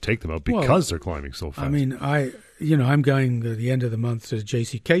 They won't take them out because they're climbing so fast. I mean, I'm going at the end of the month to the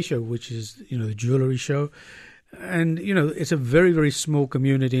JCK show, which is, the jewelry show. And, it's a very, very small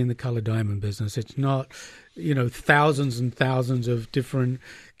community in the colored diamond business. It's not, thousands and thousands of different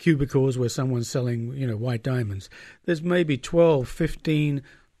cubicles where someone's selling, white diamonds. There's maybe 12, 15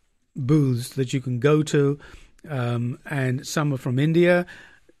 booths that you can go to, and some are from India.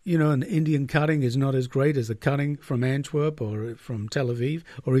 And Indian cutting is not as great as the cutting from Antwerp or from Tel Aviv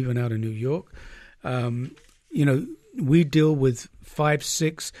or even out of New York. We deal with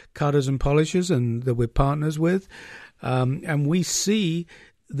 5-6 cutters and polishers and that we're partners with, and we see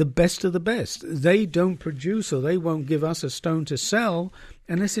the best of the best. They don't produce, or they won't give us a stone to sell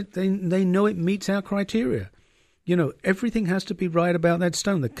unless they know it meets our criteria. Everything has to be right about that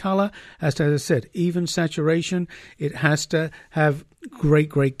stone. The color has to, as I said, even saturation. It has to have great,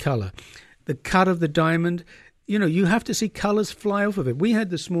 great color. The cut of the diamond, you have to see colors fly off of it. We had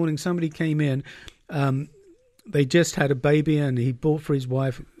this morning, somebody came in, they just had a baby and he bought for his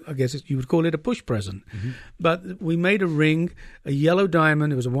wife, I guess you would call it a push present. Mm-hmm. But we made a ring, a yellow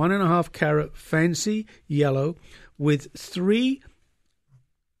diamond. It was a 1.5 carat fancy yellow with 3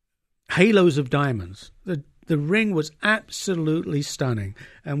 halos of diamonds. The ring was absolutely stunning,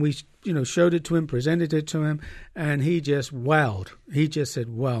 and we, showed it to him, presented it to him, and he just wowed. He just said,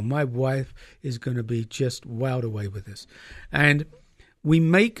 "Wow, my wife is going to be just wowed away with this." And we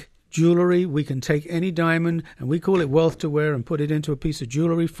make jewelry. We can take any diamond, and we call it wealth to wear, and put it into a piece of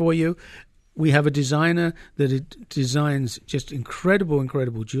jewelry for you. We have a designer that designs just incredible,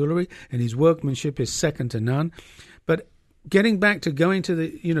 incredible jewelry, and his workmanship is second to none. But getting back to going to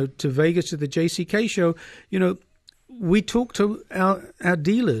the, to Vegas to the JCK show, we talk to our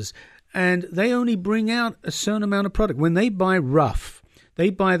dealers, and they only bring out a certain amount of product. When they buy rough, they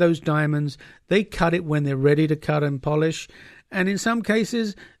buy those diamonds, they cut it when they're ready to cut and polish. And in some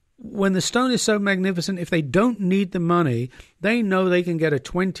cases, when the stone is so magnificent, if they don't need the money, they know they can get a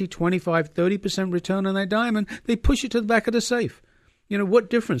 20, 25, 30% return on their diamond. They push it to the back of the safe. You know, what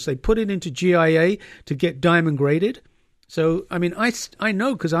difference? They put it into GIA to get diamond graded. So, I mean, I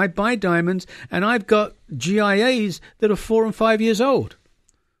know because I buy diamonds and I've got GIAs that are 4 and 5 years old.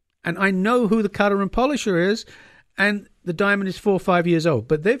 And I know who the cutter and polisher is, and the diamond is 4 or 5 years old.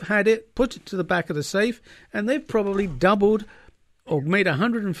 But they've had it, put it to the back of the safe, and they've probably doubled or made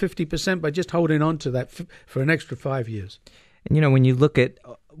 150% by just holding on to that for an extra 5 years. And, you know, when you look at,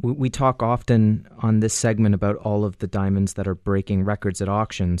 we talk often on this segment about all of the diamonds that are breaking records at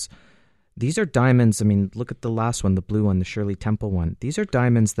auctions. These are diamonds, I mean, look at the last one, the blue one, the Shirley Temple one. These are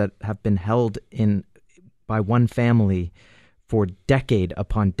diamonds that have been held in by one family for decade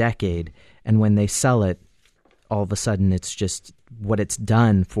upon decade. And when they sell it, all of a sudden it's just what it's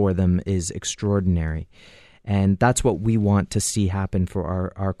done for them is extraordinary. And that's what we want to see happen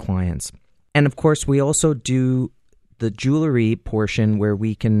for our clients. And of course, we also do the jewelry portion where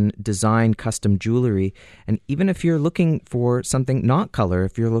we can design custom jewelry. And even if you're looking for something not color,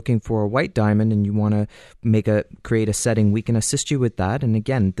 if you're looking for a white diamond and you want to create a setting, we can assist you with that. And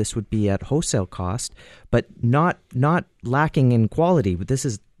again, this would be at wholesale cost, but not lacking in quality. This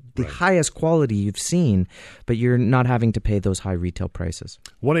is the highest quality you've seen, but you're not having to pay those high retail prices.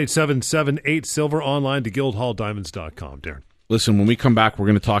 1-877-8-SILVER, online to guildhalldiamonds.com. Darren. Listen, when we come back, we're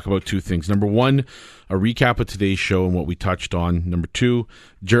going to talk about two things. Number one, a recap of today's show and what we touched on. Number two,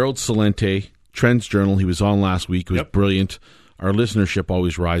 Gerald Celente, Trends Journal. He was on last week. It was brilliant. Our listenership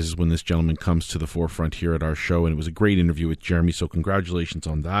always rises when this gentleman comes to the forefront here at our show, and it was a great interview with Jeremy, so congratulations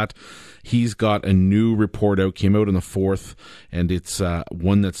on that. He's got a new report out, came out on the 4th, and it's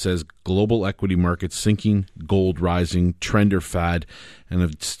one that says Global Equity Markets Sinking, Gold Rising, Trend or Fad.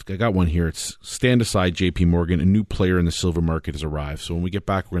 And I got one here. It's Stand Aside, JP Morgan, a new player in the silver market has arrived. So when we get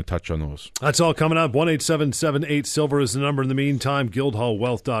back, we're going to touch on those. That's all coming up. 1-877-8-SILVER is the number. In the meantime,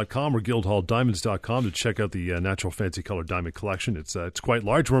 guildhallwealth.com or guildhalldiamonds.com to check out the natural fancy color diamond collection. It's quite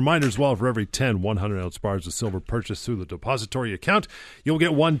large. A reminder as well, for every 10 100-ounce bars of silver purchased through the depository account, you'll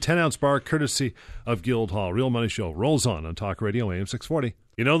get one 10-ounce bar courtesy of Guildhall. Real Money Show rolls on Talk Radio AM 640.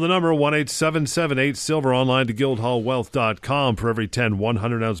 You know the number, 1-877-8-SILVER, online to guildhallwealth.com. For every 10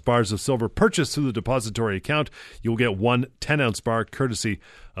 100-ounce bars of silver purchased through the depository account, you'll get one 10-ounce bar courtesy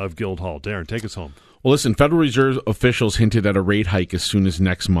of Guildhall. Darren, take us home. Well, listen, Federal Reserve officials hinted at a rate hike as soon as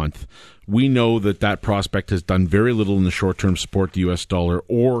next month. We know that prospect has done very little in the short term to support the U.S. dollar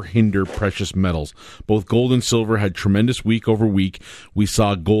or hinder precious metals. Both gold and silver had tremendous week over week. We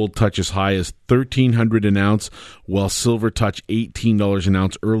saw gold touch as high as $1,300 an ounce, while silver touched $18 an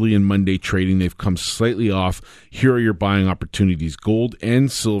ounce early in Monday trading. They've come slightly off. Here are your buying opportunities. Gold and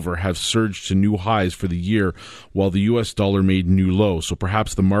silver have surged to new highs for the year, while the U.S. dollar made new lows. So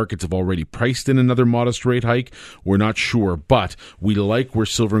perhaps the markets have already priced in another modest rate hike. We're not sure, but we like where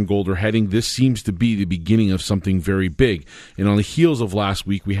silver and gold are heading. This seems to be the beginning of something very big. And on the heels of last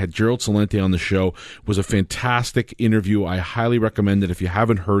week, we had Gerald Celente on the show. It was a fantastic interview. I highly recommend that if you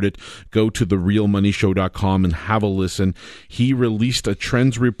haven't heard it, go to therealmoneyshow.com and have a listen. He released a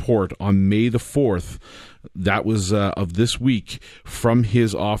trends report on May the 4th. That was of this week from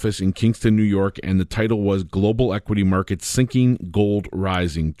his office in Kingston, New York, and the title was Global Equity Markets Sinking, Gold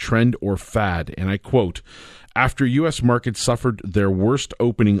Rising, Trend or Fad. And I quote, "After U.S. markets suffered their worst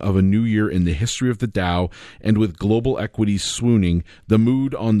opening of a new year in the history of the Dow, and with global equities swooning, the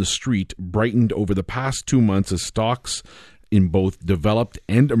mood on the street brightened over the past 2 months as stocks in both developed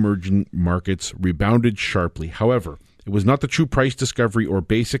and emerging markets rebounded sharply. However, it was not the true price discovery or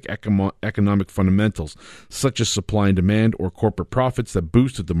basic economic fundamentals, such as supply and demand or corporate profits, that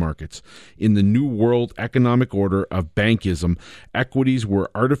boosted the markets. In the new world economic order of bankism, equities were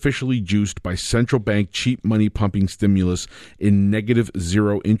artificially juiced by central bank cheap money pumping stimulus in negative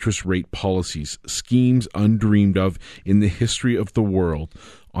zero interest rate policies, schemes undreamed of in the history of the world.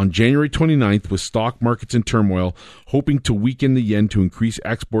 On January 29th, with stock markets in turmoil, hoping to weaken the yen to increase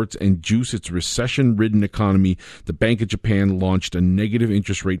exports and juice its recession-ridden economy, the Bank of Japan launched a negative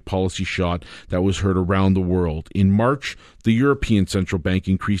interest rate policy shot that was heard around the world. In March, the European Central Bank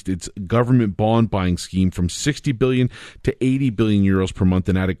increased its government bond buying scheme from 60 billion to 80 billion euros per month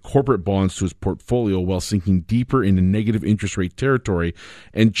and added corporate bonds to its portfolio while sinking deeper into negative interest rate territory.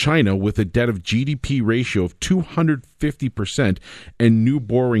 And China, with a debt of GDP ratio of 250% and new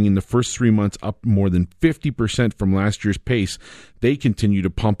border soaring in the first 3 months, up more than 50% from last year's pace, they continue to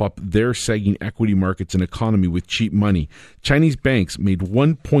pump up their sagging equity markets and economy with cheap money. Chinese banks made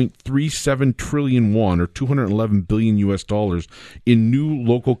 1.37 trillion won, or $211 billion US dollars, in new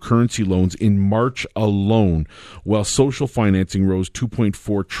local currency loans in March alone, while social financing rose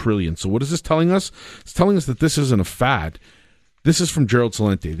 2.4 trillion. So what is this telling us? It's telling us that this isn't a fad. This is from Gerald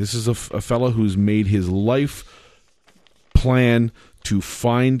Celente. This is a fellow who's made his life plan to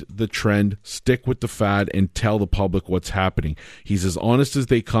find the trend, stick with the fad, and tell the public what's happening. He's as honest as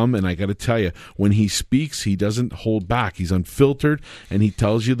they come, and I got to tell you, when he speaks, he doesn't hold back. He's unfiltered, and he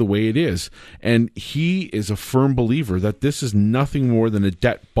tells you the way it is. And he is a firm believer that this is nothing more than a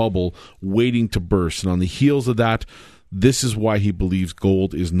debt bubble waiting to burst. And on the heels of that, this is why he believes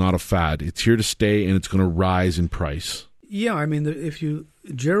gold is not a fad. It's here to stay, and it's going to rise in price. Yeah, I mean,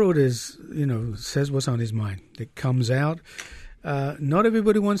 Gerald says what's on his mind. It comes out. Not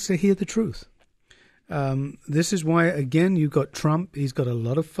everybody wants to hear the truth. This is why, again, you've got Trump. He's got a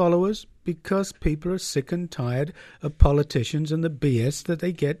lot of followers because people are sick and tired of politicians and the BS that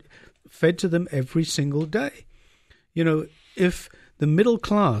they get fed to them every single day. You know, if the middle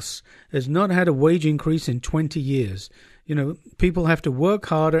class has not had a wage increase in 20 years, you know, people have to work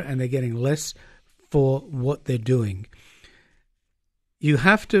harder and they're getting less for what they're doing. You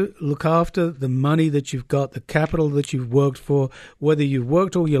have to look after the money that you've got, the capital that you've worked for, whether you've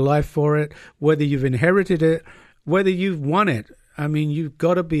worked all your life for it, whether you've inherited it, whether you've won it. I mean, you've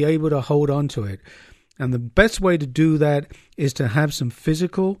got to be able to hold on to it. And the best way to do that is to have some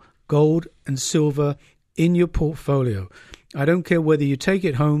physical gold and silver in your portfolio. I don't care whether you take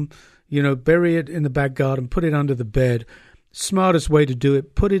it home, you know, bury it in the back garden, put it under the bed. Smartest way to do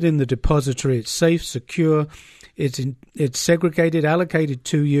it, put it in the depository. It's safe, secure. It's segregated, allocated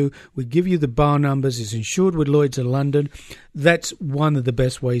to you. We give you the bar numbers. It's insured with Lloyd's of London. That's one of the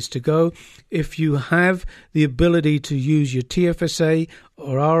best ways to go. If you have the ability to use your TFSA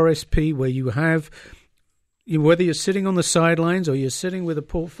or RSP, where you have, whether you're sitting on the sidelines or you're sitting with a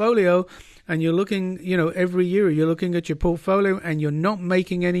portfolio and you're looking, you know, every year you're looking at your portfolio and you're not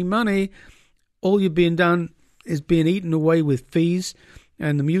making any money, all you're being done is being eaten away with fees.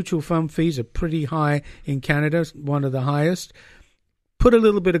 And the mutual fund fees are pretty high in Canada, one of the highest. Put a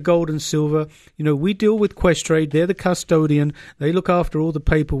little bit of gold and silver. You know, we deal with Questrade. They're the custodian. They look after all the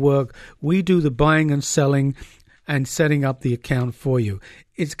paperwork. We do the buying and selling and setting up the account for you.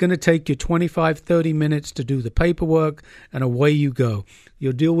 It's going to take you 25, 30 minutes to do the paperwork, and away you go.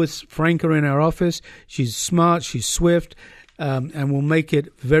 You'll deal with Franca in our office. She's smart. She's swift. And we'll make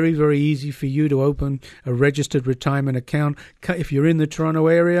it very, very easy for you to open a registered retirement account. If you're in the Toronto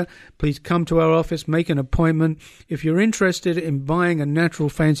area, please come to our office, make an appointment. If you're interested in buying a natural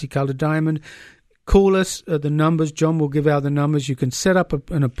fancy colored diamond, call us at the numbers. John will give out the numbers. You can set up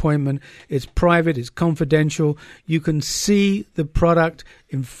an appointment. It's private. It's confidential. You can see the product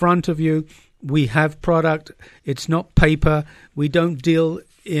in front of you. We have product. It's not paper. We don't deal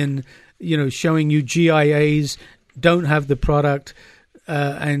in, you know, showing you GIAs, don't have the product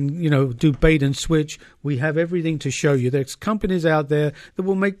and, you know, do bait and switch. We have everything to show you. There's companies out there that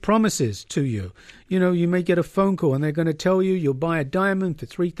will make promises to you. You know, you may get a phone call and they're going to tell you you'll buy a diamond for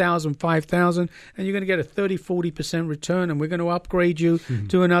 $3,000, $5,000, and you're going to get a 30, 40% return, and we're going to upgrade you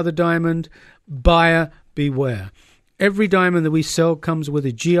to another diamond. Buyer beware. Every diamond that we sell comes with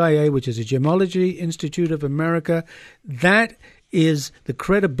a GIA, which is a Gemology Institute of America. That is the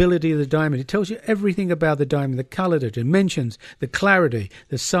credibility of the diamond. It tells you everything about the diamond, the color, the dimensions, the clarity,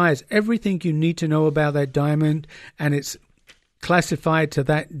 the size, everything you need to know about that diamond, and it's classified to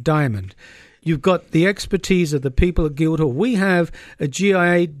that diamond. You've got the expertise of the people at Guildhall. We have a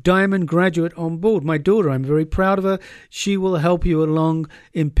GIA diamond graduate on board. My daughter, I'm very proud of her. She will help you along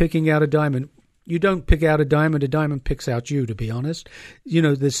in picking out a diamond. You don't pick out a diamond picks out you, to be honest. You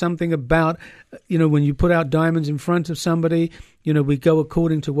know, there's something about, you know, when you put out diamonds in front of somebody, you know, we go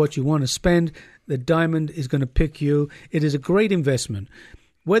according to what you want to spend. The diamond is going to pick you. It is a great investment.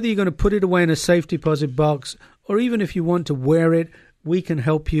 Whether you're going to put it away in a safe deposit box or even if you want to wear it, we can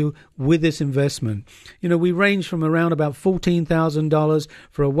help you with this investment. You know, we range from around about $14,000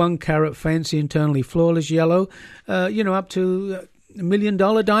 for a 1 carat fancy internally flawless yellow, up to $1 million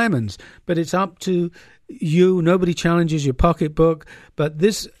diamonds, but it's up to you. Nobody challenges your pocketbook. But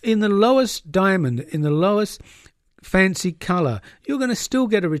this, in the lowest diamond, in the lowest fancy color, you're going to still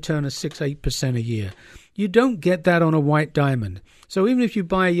get a return of 6-8% a year. You don't get that on a white diamond. So even if you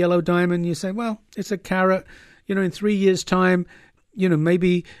buy a yellow diamond, you say, well, it's a carat. You know, in 3 years' time, you know,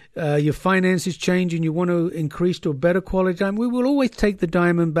 maybe your finances change and you want to increase to a better quality diamond. We will always take the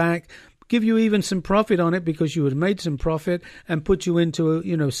diamond back, give you even some profit on it because you had made some profit and put you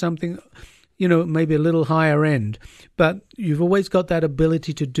into something, maybe a little higher end. But you've always got that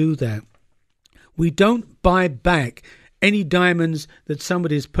ability to do that. We don't buy back any diamonds that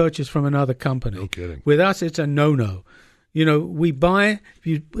somebody's purchased from another company. No kidding. With us, it's a no-no. We buy,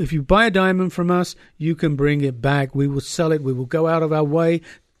 if you buy a diamond from us, you can bring it back. We will sell it. We will go out of our way,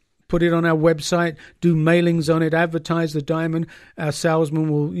 put it on our website, do mailings on it, advertise the diamond. Our salesman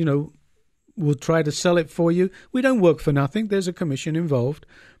will try to sell it for you. We don't work for nothing. There's a commission involved.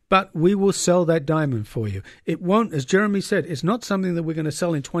 But we will sell that diamond for you. It won't, as Jeremy said, it's not something that we're going to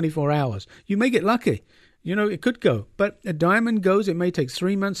sell in 24 hours. You may get lucky. It could go. But a diamond goes, it may take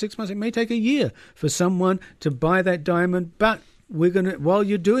 3 months, 6 months, it may take a year for someone to buy that diamond. But while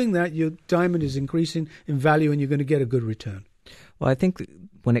you're doing that, your diamond is increasing in value and you're going to get a good return. Well, I think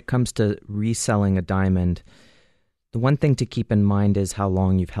when it comes to reselling a diamond, the one thing to keep in mind is how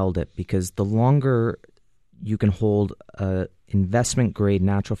long you've held it, because the longer you can hold a investment grade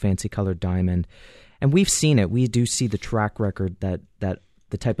natural fancy colored diamond, and we've seen it, we do see the track record that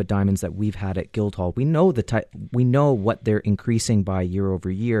the type of diamonds that we've had at Guildhall, we know what they're increasing by year over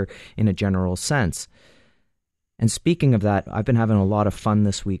year in a general sense. And speaking of that, I've been having a lot of fun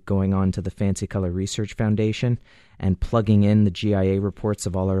this week going on to the Fancy Color Research Foundation and plugging in the GIA reports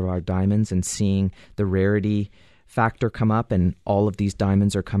of all of our diamonds and seeing the rarity factor come up, and all of these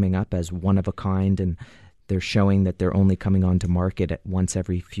diamonds are coming up as one of a kind, and they're showing that they're only coming onto market at once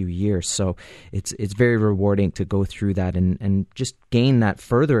every few years. So it's very rewarding to go through that and just gain that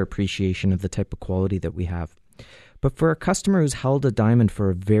further appreciation of the type of quality that we have. But for a customer who's held a diamond for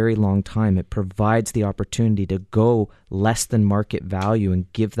a very long time, it provides the opportunity to go less than market value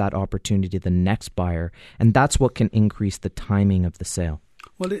and give that opportunity to the next buyer. And that's what can increase the timing of the sale.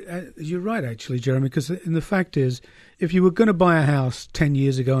 Well, you're right, actually, Jeremy, because the fact is, if you were going to buy a house 10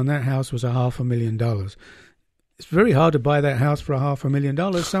 years ago and that house was $500,000, it's very hard to buy that house for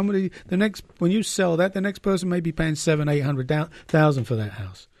 $500,000. When you sell that, the next person may be paying $700,000-800,000 for that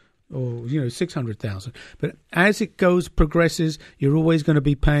house, or $600,000. But as it progresses, you're always going to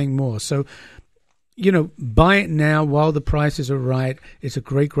be paying more. So, buy it now while the prices are right. It's a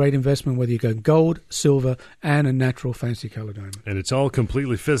great investment, whether you go gold, silver, and a natural fancy color diamond. And it's all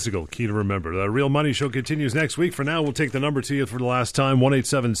completely physical. Key to remember. The Real Money Show continues next week. For now, we'll take the number to you for the last time,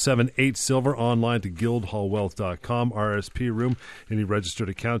 1-877-8-SILVER, online to guildhallwealth.com, RSP room. Any registered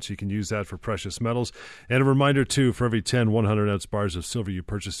accounts, you can use that for precious metals. And a reminder, too, for every 10 100-ounce bars of silver you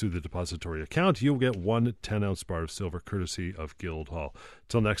purchase through the depository account, you'll get 1 10-ounce bar of silver, courtesy of Guildhall.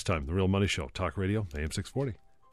 Till next time, The Real Money Show, Talk Radio, AM 640.